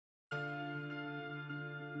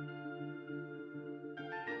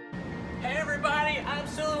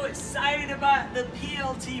so excited about the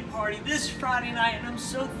PLT party this Friday night, and I'm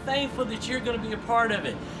so thankful that you're going to be a part of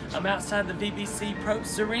it. I'm outside the VBC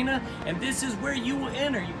Probst Arena, and this is where you will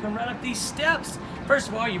enter. You come right up these steps. First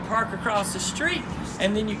of all, you park across the street,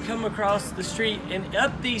 and then you come across the street and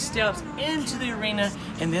up these steps into the arena,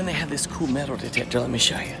 and then they have this cool metal detector. Let me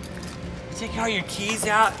show you. Take all your keys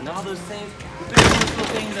out and all those things. You put those little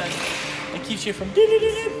things that keeps you from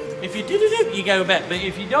do-do-do-do. If you do-do-do, you go back. But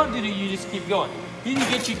if you don't do-do, you just keep going. Then you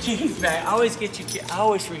get your keys back. I always get your keys. I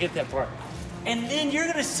always forget that part. And then you're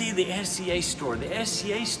gonna see the SCA store. The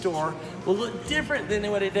SCA store will look different than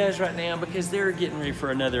what it does right now because they're getting ready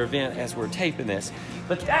for another event as we're taping this.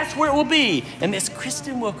 But that's where it will be. And this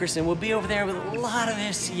Kristen Wilkerson will be over there with a lot of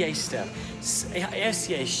SCA stuff.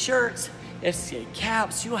 SCA shirts, SCA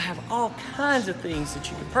caps. You'll have all kinds of things that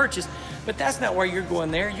you can purchase. But that's not why you're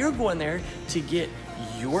going there. You're going there to get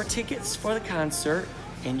your tickets for the concert,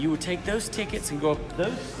 and you will take those tickets and go up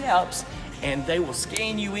those steps, and they will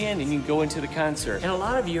scan you in and you can go into the concert. And a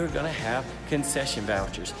lot of you are gonna have concession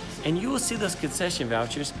vouchers, and you will see those concession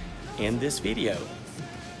vouchers in this video.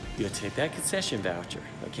 You'll take that concession voucher,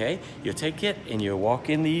 okay? You'll take it and you'll walk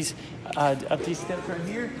in these, up these steps right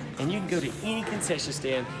here, and you can go to any concession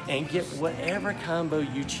stand and get whatever combo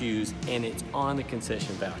you choose, and it's on the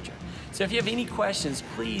concession voucher. So if you have any questions,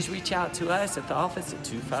 please reach out to us at the office at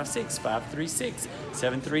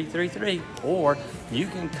 256-536-7333, or you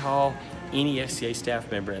can call any SCA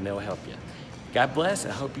staff member and they'll help you. God bless.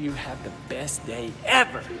 I hope you have the best day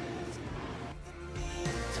ever.